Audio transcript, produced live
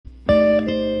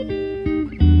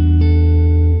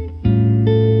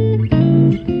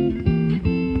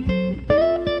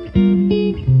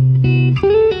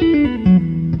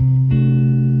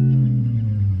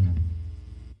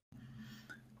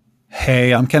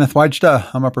Hey, I'm Kenneth Wajda.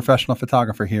 I'm a professional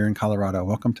photographer here in Colorado.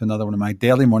 Welcome to another one of my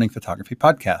daily morning photography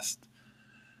podcasts.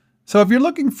 So if you're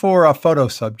looking for a photo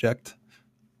subject,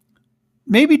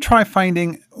 maybe try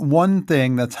finding one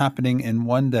thing that's happening in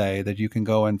one day that you can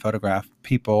go and photograph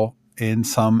people in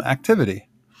some activity.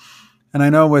 And I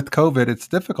know with COVID, it's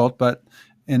difficult, but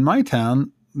in my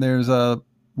town, there's a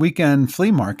weekend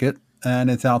flea market and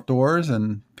it's outdoors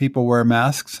and people wear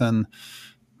masks, and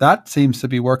that seems to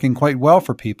be working quite well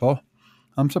for people.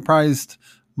 I'm surprised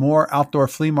more outdoor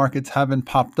flea markets haven't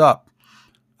popped up.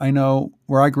 I know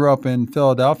where I grew up in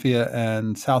Philadelphia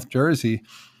and South Jersey,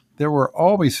 there were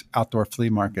always outdoor flea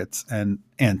markets and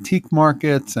antique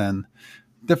markets and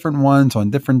different ones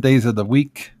on different days of the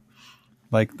week,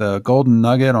 like the Golden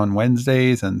Nugget on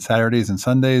Wednesdays and Saturdays and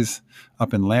Sundays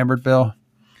up in Lambertville,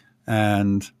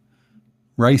 and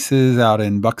Rice's out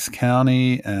in Bucks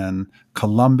County, and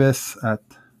Columbus at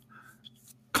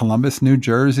Columbus, New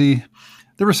Jersey.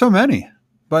 There were so many,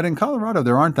 but in Colorado,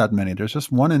 there aren't that many. There's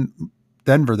just one in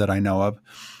Denver that I know of,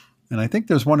 and I think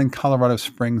there's one in Colorado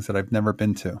Springs that I've never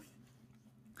been to.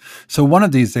 So one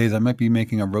of these days, I might be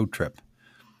making a road trip.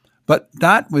 But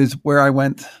that was where I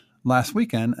went last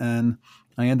weekend, and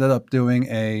I ended up doing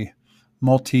a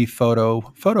multi-photo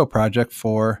project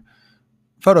for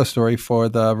Photo Story for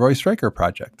the Roy Stryker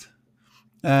project.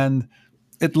 And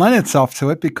it lent itself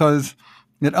to it because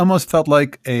it almost felt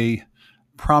like a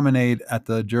promenade at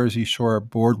the Jersey Shore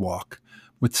boardwalk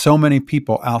with so many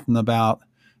people out and about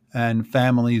and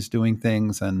families doing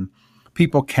things and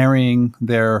people carrying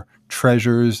their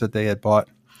treasures that they had bought,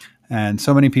 and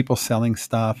so many people selling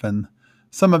stuff, and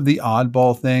some of the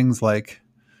oddball things like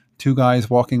two guys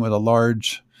walking with a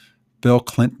large Bill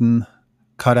Clinton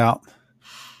cutout,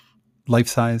 life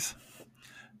size.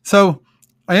 So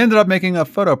I ended up making a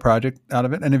photo project out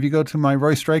of it. And if you go to my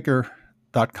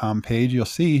roystryker.com page, you'll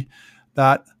see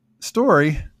that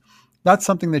story. That's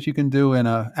something that you can do in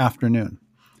an afternoon,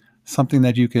 something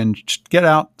that you can get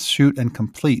out, shoot, and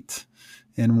complete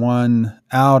in one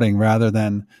outing rather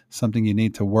than something you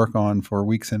need to work on for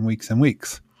weeks and weeks and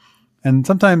weeks. And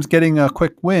sometimes getting a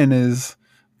quick win is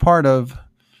part of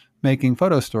making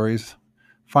photo stories.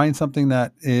 Find something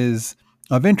that is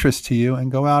of interest to you and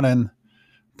go out and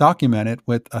document it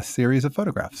with a series of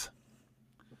photographs.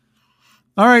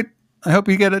 All right. I hope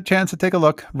you get a chance to take a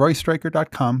look.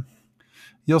 roystryker.com.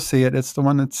 You'll see it. It's the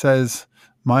one that says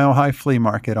Mile High Flea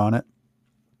Market on it.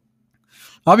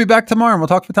 I'll be back tomorrow and we'll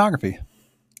talk photography.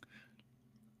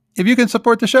 If you can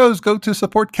support the shows, go to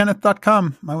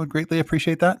supportkenneth.com. I would greatly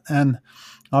appreciate that. And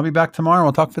I'll be back tomorrow and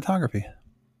we'll talk photography.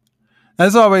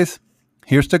 As always,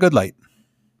 here's to good light.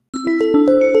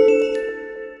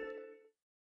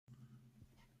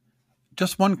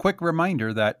 Just one quick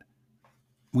reminder that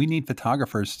we need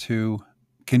photographers to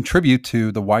contribute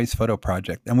to the Wise Photo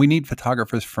Project, and we need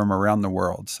photographers from around the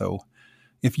world. So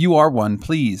if you are one,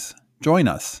 please join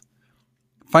us.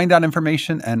 Find out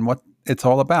information and what it's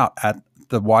all about at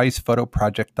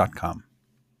thewisephotoproject.com.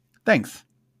 Thanks.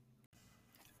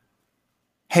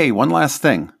 Hey, one last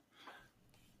thing.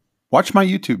 Watch my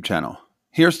YouTube channel.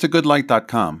 Here's to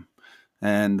goodlight.com.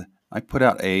 And I put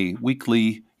out a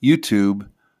weekly YouTube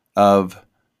of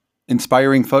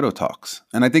inspiring photo talks,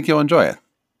 and I think you'll enjoy it.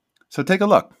 So take a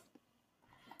look.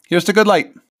 Here's to good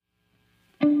light.